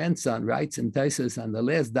 Rashi's grandson, writes in Tosfos on the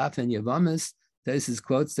last daf in Yevamos. Tosfos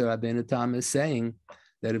quotes the Rabbeinu Tam as saying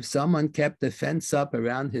that if someone kept the fence up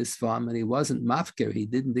around his farm and he wasn't mafker, he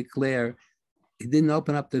didn't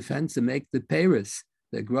open up the fence to make the peiros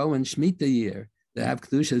that grow in Shemitah year, they have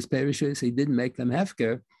kedushas perishes, he didn't make them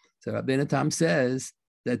hefker. So Rabbeinu Tam says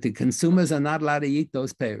that the consumers are not allowed to eat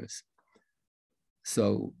those peiros.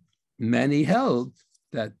 So many held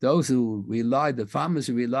that those who rely, the farmers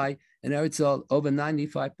who rely, in Eretz Yisrael, over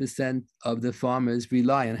 95% of the farmers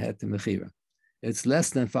rely on Heter Mechira. It's less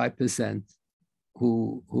than 5%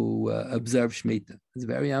 who observe Shemitah. It's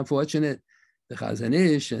very unfortunate. The Chazon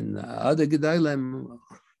Ish and other Gedolim,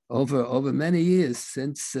 over many years,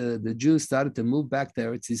 since the Jews started to move back to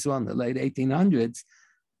Eretz Yisrael in the late 1800s,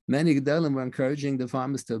 many Gedolim were encouraging the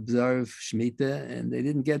farmers to observe Shemitah, and they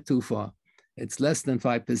didn't get too far. It's less than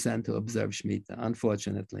 5% who observe Shemitah,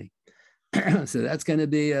 unfortunately. So that's going to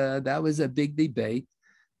be, that was a big debate.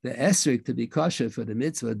 The esrog to be kosher for the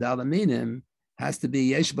mitzvah, dalaminim, has to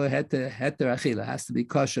be yeshba heter achila, has to be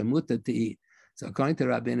kosher, mutter to eat. So according to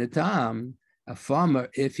Rabbeinu Tam, a farmer,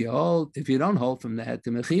 if you don't hold from the Heter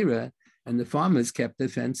Mechira, and the farmers kept the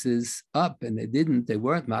fences up, and they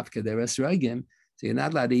weren't mafka, they're esrogim, so you're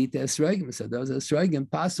not allowed to eat the esrogim. So those esrogim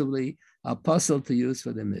possibly are puzzle to use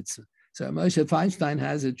for the mitzvah. So Moshe Feinstein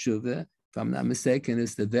has a tshuva, if I'm not mistaken,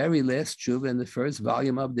 it's the very last tshuva in the first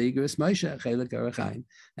volume of the Igros Moshe, Chelik Arachaim,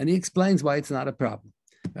 and he explains why it's not a problem.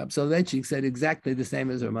 Rabbi Soloveitchik said exactly the same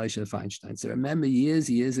as Moshe Feinstein. So remember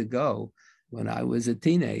years ago, when I was a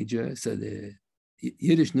teenager, so the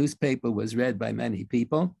Yiddish newspaper was read by many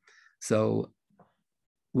people. So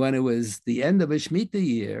when it was the end of a Shemitah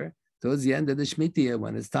year, towards the end of the Shemitah year,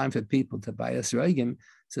 when it's time for people to buy esrogim,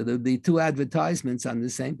 so there'd be two advertisements on the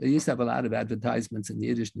same. They used to have a lot of advertisements in the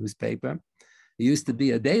Yiddish newspaper. It used to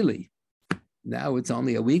be a daily. Now it's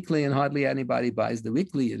only a weekly, and hardly anybody buys the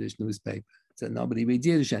weekly Yiddish newspaper. So nobody reads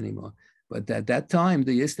Yiddish anymore. But at that time,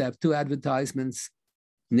 they used to have two advertisements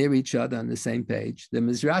near each other on the same page. The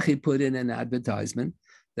Mizrahi put in an advertisement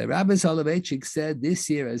The Rabbi Soloveitchik said this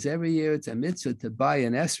year, as every year, it's a mitzvah to buy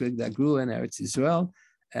an esrog that grew in Eretz Yisrael.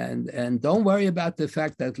 And don't worry about the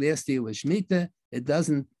fact that last year was Shemitah. It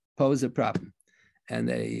doesn't pose a problem. And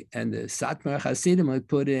the Satmar Hasidim would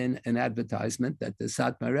put in an advertisement that the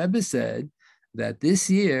Satmar Rebbe said that this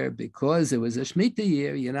year, because it was a Shemitah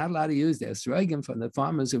year, you're not allowed to use the esrogim from the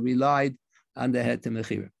farmers who relied on the Heter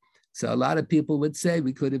Mechira. So a lot of people would say,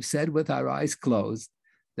 we could have said with our eyes closed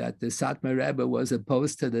that the Satmar Rebbe was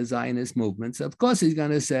opposed to the Zionist movement. So of course he's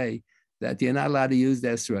going to say that you're not allowed to use the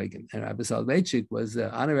esrogim. And Rabbi Soloveitchik was the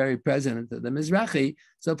honorary president of the Mizrahi.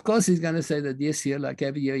 So of course he's going to say that this year, like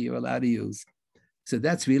every year, you're allowed to use. So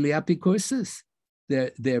that's really apikursis.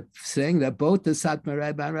 They're saying that both the Satmar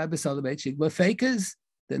Rebbe and Rabbi Soloveitchik were fakers.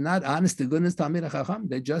 They're not honest to goodness Talmid Chacham.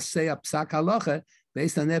 They just say a psak halacha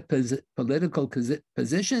based on their political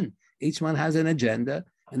position. Each one has an agenda,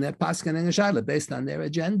 and they're paskin and shaila based on their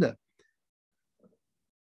agenda.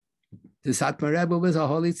 The Satmar Rebbe was a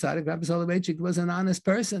holy tzaddik. Rabbi Soloveitchik was an honest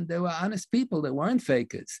person. They were honest people. They weren't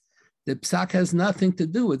fakers. The psak has nothing to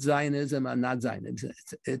do with Zionism and not Zionism.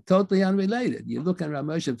 It's totally unrelated. You look at Rav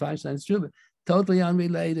Moshe Feinstein's Tshuva, totally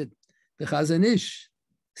unrelated. The Chazon Ish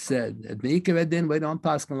said, at Meikar Adin, we don't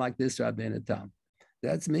paskin like this, Rabbeinu Tam.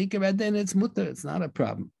 That's Meikar Adin, it's mutter, it's not a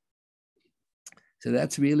problem. So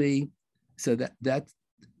that's really, so that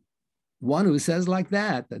one who says like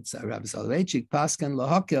that, that's Rabbi Soloveitchik, paskin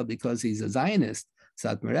lahakel because he's a Zionist,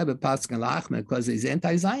 Satmar Rebbe paskin lahachmer because he's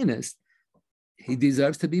anti-Zionist, he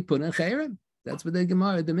deserves to be put in cherem. That's what the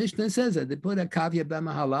Gemara, the Mishnah says, that they put a kavya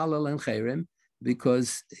b'ma halal in cherem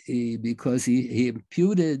because he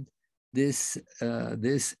imputed this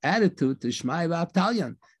attitude to Shmai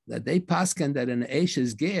v'Avtalyan, that they paskin that an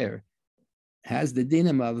Eishes ger has the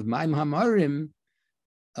dinim of Maim Hamarim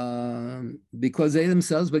because they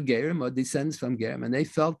themselves were gerim or descendants from gerim, and they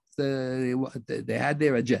felt they had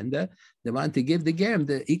their agenda. They wanted to give the gerim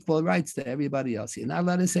the equal rights to everybody else. You're not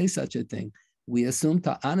allowed to say such a thing. We assume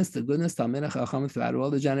to honest to goodness Talmid Chacham throughout all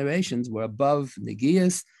the generations were above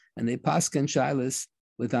Negias, and they paskin shilas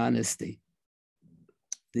with honesty.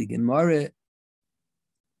 The Gemara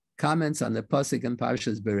comments on the pasuk in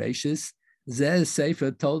Parshas Bereshis. Zeh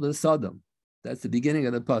Sefer told us Sodom. That's the beginning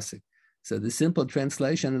of the pasuk. So the simple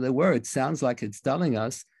translation of the word sounds like it's telling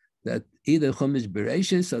us that either Chumash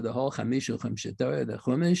Bereshis or the whole Chamishu Chumshei Torah, the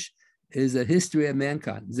Chumash, is a history of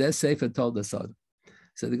mankind. Zeh Sefer told us Sodom.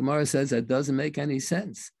 So the Gemara says that doesn't make any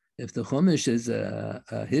sense. If the Chumash is a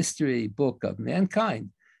history book of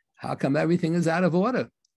mankind, how come everything is out of order?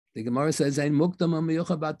 The Gemara says,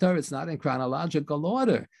 it's not in chronological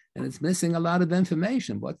order, and it's missing a lot of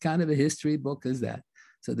information. What kind of a history book is that?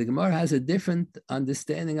 So the Gemara has a different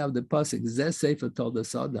understanding of the pasuk. Zeh Sefer told us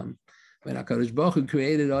Sodom. When HaKadosh Baruch Hu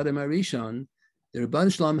created Adam HaRishon, the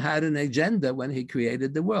Rebbeinu Shalom had an agenda when he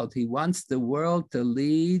created the world. He wants the world to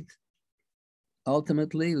lead,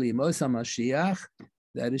 ultimately, Limos HaMashiach,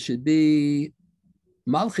 that it should be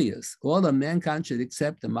Malchias. All of mankind should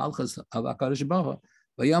accept the Malchus of HaKadosh Baruch Hu.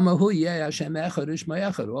 All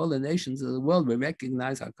the nations of the world will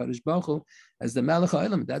recognize HaKadosh Baruch Hu as the Melech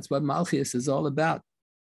HaOlam. That's what Malchias is all about.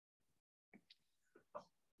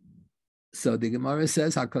 So the Gemara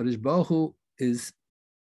says HaKadosh Baruch Hu is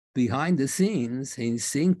behind the scenes. He's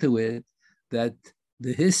seeing to it that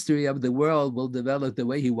the history of the world will develop the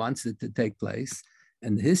way he wants it to take place.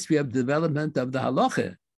 And the history of development of the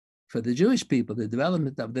halacha for the Jewish people, the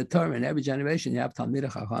development of the Torah in every generation, you have Talmid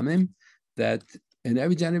Chachamim, that in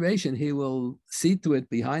every generation, he will see to it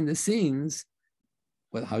behind the scenes,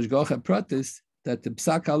 with Hashgacha Pratis, that the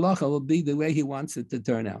Psak Halacha will be the way he wants it to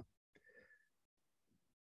turn out.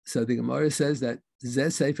 So the Gemara says that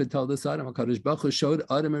Zeh Sefer told us Adam, HaKadosh Baruch Hu showed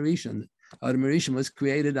Adam HaRishon. Adam HaRishon was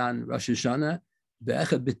created on Rosh Hashanah.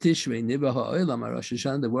 Be'echad b'Tishrei Nibah ha'olam. On Rosh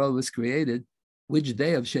Hashanah, the world was created. Which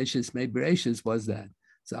day of Sheshes Mei Bereshis was that?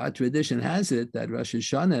 So our tradition has it that Rosh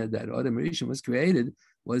Hashanah, that Adam HaRishon was created,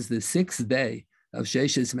 was the 6th day of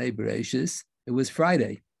Sheshes Mei Bereshis. It was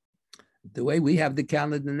Friday. The way we have the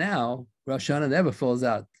calendar now, Rosh Hashanah never falls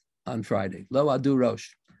out on Friday. Lo Adu Rosh.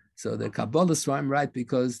 So the Kabbalah Swarm right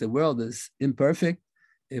because the world is imperfect.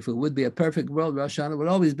 If it would be a perfect world, Rosh Hashanah would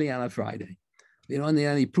always be on a Friday. We don't need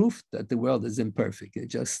any proof that the world is imperfect.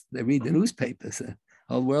 They read the newspapers. The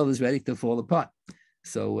whole world is ready to fall apart.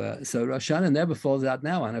 So Rosh Hashanah never falls out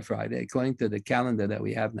now on a Friday, according to the calendar that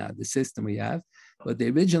we have now, the system we have. But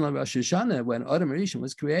the original Rosh Hashanah, when Adam HaRishon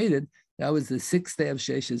was created, that was the 6th day of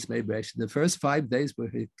Sheshes Mei Bereshis. The first 5 days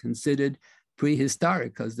were considered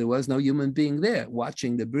prehistoric because there was no human being there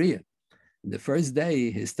watching the Bria. The first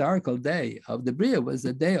day, historical day of the Bria was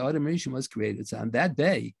the day Adam HaRishon was created. So on that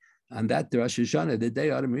day, On that Rosh Hashanah, the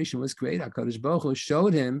day Adam Rishon was created, HaKadosh Baruch Hu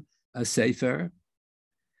showed him a sefer.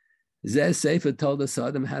 Zeh sefer told us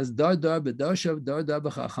Adam has dar b'doshav, dar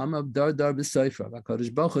b'chachamav, dar b'sefer.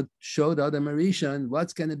 HaKadosh Baruch Hu showed Adam Rishon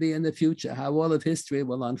what's going to be in the future, how all of history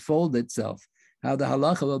will unfold itself, how the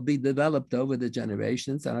halacha will be developed over the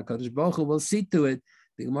generations, and HaKadosh Baruch Hu will see to it.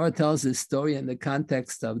 The Gemara tells this story in the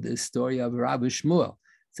context of the story of Rabbi Shmuel.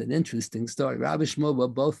 It's an interesting story. Rabbi Shmuel were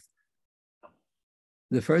both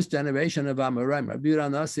the first generation of Amoraim. Rabbi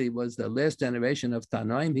Yehuda Nasi was the last generation of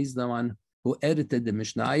Tanoim. He's the one who edited the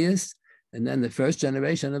Mishnayos. And then the first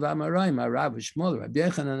generation of Amoraim are Rabbi Shmuel, Rabbi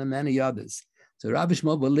Yochanan, and many others. So Rabbi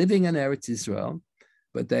Shmuel were living in Eretz Yisrael,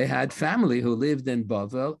 but they had family who lived in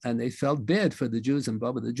Bavel, and they felt bad for the Jews in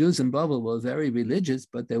Bavel. The Jews in Bavel were very religious,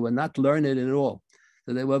 but they were not learned at all.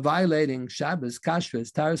 So they were violating Shabbos,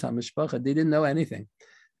 Kashrus, Taras HaMishpacha. They didn't know anything.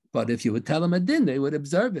 But if you would tell them a din, they would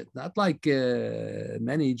observe it. Not like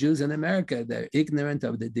many Jews in America, they're ignorant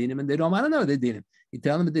of the dinim and they don't want to know the dinim. You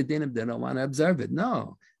tell them the dinim, they don't want to observe it.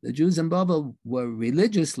 No, the Jews in Babel were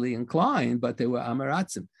religiously inclined, but they were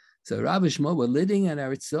Amaratzim. So Rabbi Shmuel were living in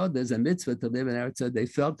Eretz Yisrael. There's a mitzvah to live in Eretz Yisrael. They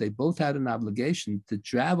felt they both had an obligation to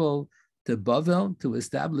travel to Bavel to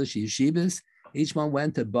establish yeshivas. Each one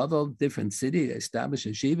went to Bavel, different city, they established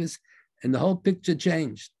yeshivas, and the whole picture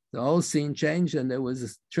changed. The whole scene changed, and there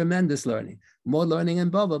was tremendous learning. More learning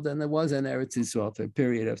in Bavel than there was in Eretz Yisrael for a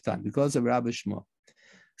period of time because of Rabbi Shmuel.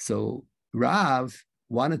 So Rav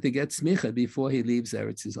wanted to get smicha before he leaves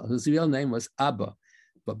Eretz Yisrael. His real name was Abba,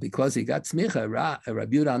 but because he got smicha,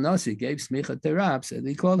 Rabbi Yehuda Nasi gave smicha to Rav, so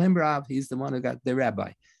they called him Rav. He's the one who got the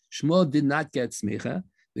rabbi. Shmuel did not get smicha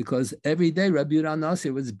because every day Rabbi Yehuda Nasi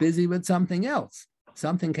was busy with something else.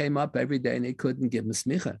 Something came up every day, and he couldn't give him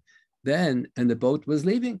smicha. Then, and the boat was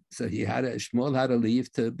leaving, so Shmuel had to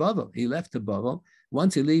leave to Bavel. He left to Bavel.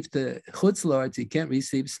 Once he leaves to Chutz La'aretz, he can't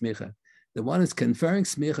receive smicha. The one is conferring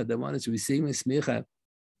smicha, the one is receiving smicha,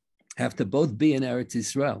 have to both be in Eretz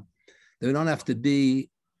Yisrael. They don't have to be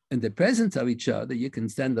in the presence of each other. You can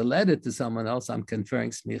send a letter to someone else, I'm conferring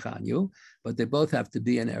smicha on you, but they both have to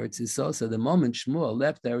be in Eretz Yisrael. So the moment Shmuel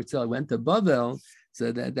left Eretz Yisrael, went to Bavel,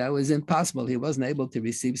 so that was impossible. He wasn't able to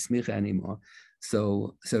receive smicha anymore.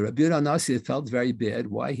 So Rabbi Yehuda Nasi felt very bad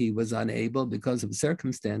why he was unable, because of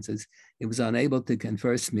circumstances, he was unable to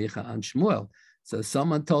confer smicha on Shmuel. So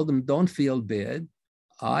someone told him, don't feel bad.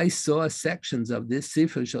 I saw sections of this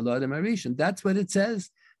Sifra Shel Adam Harishon. That's what it says.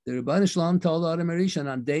 The Rebbeinu Shalom told Adam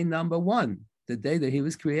Harishon on day number 1, the day that he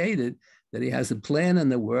was created, that he has a plan in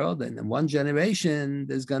the world, and in one generation,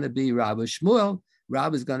 there's going to be Rabbi Shmuel.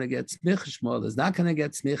 Rabbi is going to get smicha. Shmuel is not going to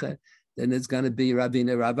get smicha. Then it's going to be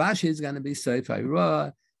Ravina Ravashi, is going to be Seifai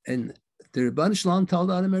Ra. And the Rebbeinu Shalom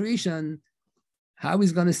told Adam Harishon how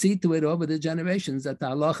he's going to see to it over the generations that the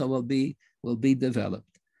halacha will be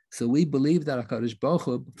developed. So we believe that HaKadosh Baruch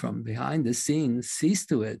Hu, from behind the scenes, sees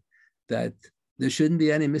to it that there shouldn't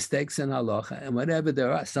be any mistakes in halacha. And whatever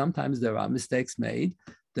there are, sometimes there are mistakes made,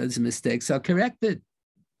 those mistakes are corrected.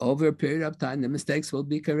 Over a period of time, the mistakes will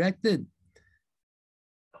be corrected.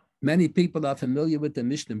 Many people are familiar with the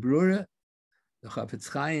Mishnah Brura. The Chafetz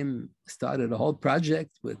Chaim started a whole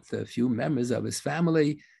project with a few members of his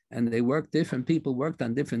family, and they worked, different people worked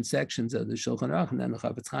on different sections of the Shulchan Aruch, and then the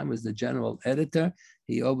Chafetz Chaim was the general editor.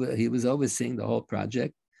 He was overseeing the whole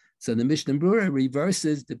project. So the Mishnah Brura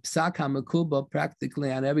reverses the Psak HaMekubal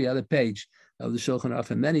practically on every other page of the Shulchan Aruch.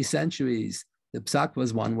 For many centuries, the Psak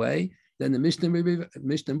was one way. Then the Mishnah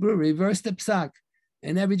Brura reversed the Psak.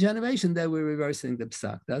 In every generation, they were reversing the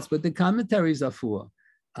Psak. That's what the commentaries are for.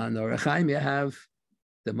 On Orach Chaim, you have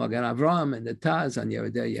the Magen Avraham and the Taz. On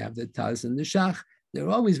Yerideh, you have the Taz and the Shach. They're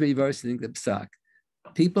always reversing the Psak.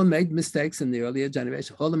 People made mistakes in the earlier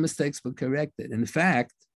generation. All the mistakes were corrected. In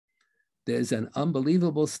fact, there's an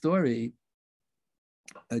unbelievable story.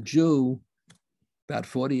 A Jew, about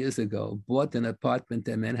 40 years ago, bought an apartment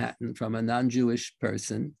in Manhattan from a non-Jewish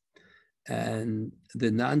person. And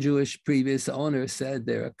the non-Jewish previous owner said,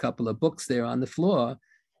 there are a couple of books there on the floor.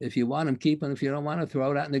 If you want them, keep them. If you don't want to,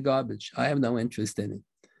 throw it out in the garbage. I have no interest in it.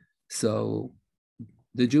 So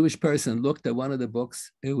the Jewish person looked at one of the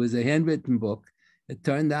books. It was a handwritten book. It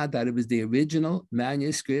turned out that it was the original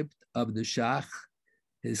manuscript of the Shach,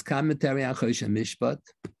 his commentary on Choshen Mishpat.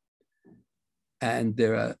 And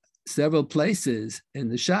there are several places in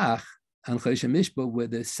the Shach on Choshen Mishpat where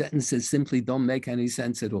the sentences simply don't make any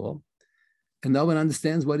sense at all. And no one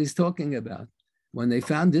understands what he's talking about. When they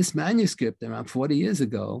found this manuscript around 40 years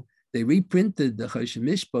ago, they reprinted the Choshen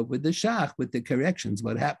Mishpat with the Shach, with the corrections.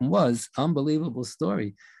 What happened was, unbelievable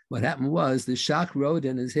story. What happened was the Shach wrote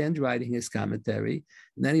in his handwriting his commentary,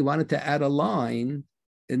 and then he wanted to add a line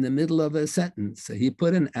in the middle of a sentence. So he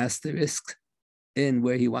put an asterisk in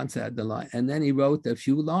where he wants to add the line. And then he wrote a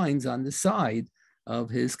few lines on the side of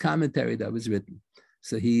his commentary that was written.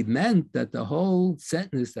 So he meant that the whole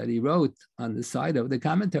sentence that he wrote on the side of the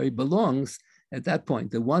commentary belongs at that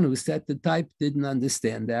point. The one who set the type didn't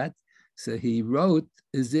understand that. So he wrote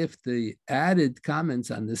as if the added comments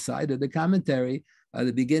on the side of the commentary are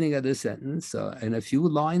the beginning of the sentence. So in a few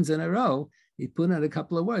lines in a row, he put in a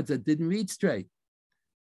couple of words that didn't read straight.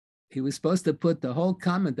 He was supposed to put the whole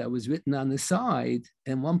comment that was written on the side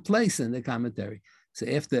in one place in the commentary. So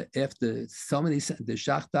after so many, the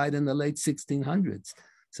Schachter died in the late 1600s.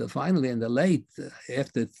 So finally in the late,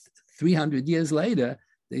 after 300 years later,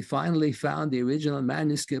 they finally found the original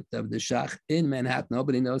manuscript of the Schachter in Manhattan.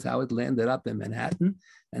 Nobody knows how it landed up in Manhattan.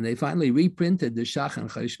 And they finally reprinted the Schachter and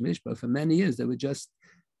Chosh Mishpah. For many years, they were just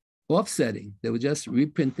offsetting. They were just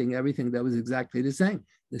reprinting everything that was exactly the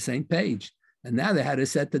same page. And now they had to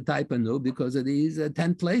set the type anew because of these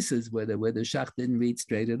 10 places where the Schachter didn't read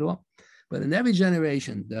straight at all. But in every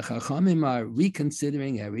generation, the Chachamim are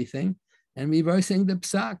reconsidering everything and reversing the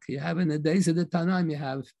psak. You have in the days of the Tanaim, you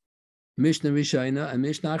have Mishnah Rishayna and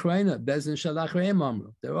Mishnah Achrayna, Bezin Shalach Re'em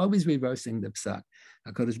Amru. They're always reversing the psak.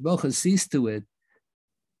 HaKadosh Baruch Hu sees to it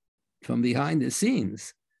from behind the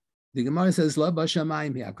scenes. The Gemara says, Lo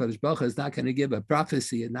b'shamayim here. HaKadosh Baruch Hu is not going to give a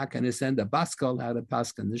prophecy, and not going to send a baskol how to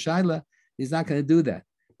paskin the shaila. He's not going to do that.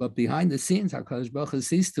 But behind the scenes, HaKadosh Baruch Hu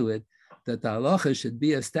sees to it that the halacha should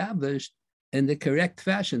be established in the correct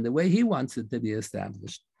fashion, the way he wants it to be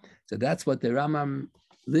established. So that's what the Rambam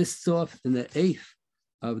lists off in the 8th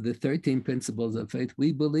of the 13 principles of faith.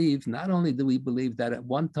 We believe, not only do we believe that at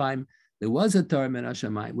one time there was a Torah min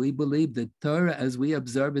hashamayim, we believe the Torah as we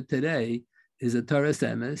observe it today is a Torah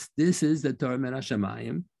emes. This is the Torah min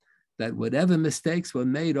hashamayim, that whatever mistakes were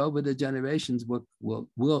made over the generations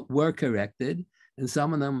were corrected, and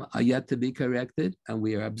some of them are yet to be corrected, and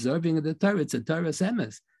we are observing the Torah. It's a Torah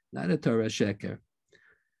emes, not a Torah sheker.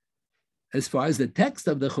 As far as the text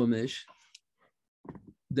of the Chumash,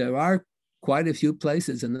 there are quite a few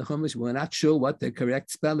places in the Chumash we're not sure what the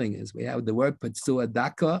correct spelling is. We have the word Patsua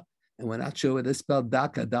Daka, and we're not sure whether it's spelled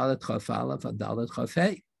Daka, Dalet Chaf Aleph, or Dalet Chaf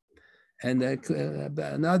Hey. And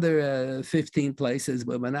another 15 places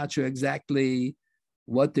where we're not sure exactly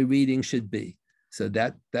what the reading should be. So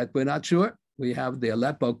that we're not sure. We have the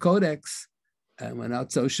Aleppo Codex, and we're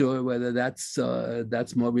not so sure whether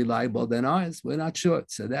that's more reliable than ours. We're not sure.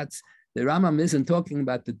 So that's, the Rambam isn't talking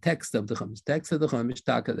about the text of the Chumash. Text of the Chumash,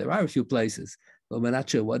 Taka, there are a few places, but we're not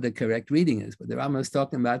sure what the correct reading is. But the Rambam is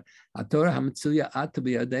talking about Torah HaMetzuya Ata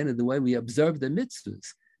B'Yadenu, the way we observe the mitzvahs.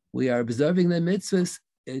 We are observing the mitzvahs.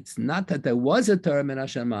 It's not that there was a Torah min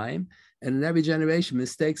hashamayim, and in every generation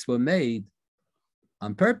mistakes were made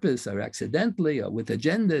on purpose or accidentally or with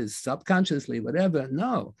agendas, subconsciously, whatever.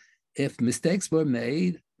 No, if mistakes were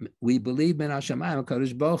made, we believe min hashamayim,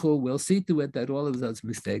 HaKadosh Baruch Hu will see to it that all of those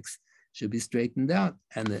mistakes should be straightened out.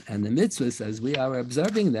 And the mitzvahs, as we are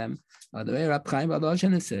observing them, are the way Rab Chaim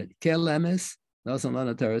Valoshan said, Kel emes, nosan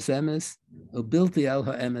lana Torah emes, ubilti el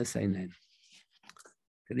ha'emes einen.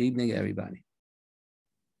 Good evening, everybody.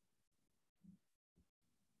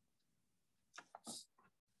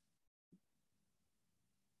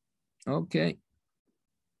 Okay.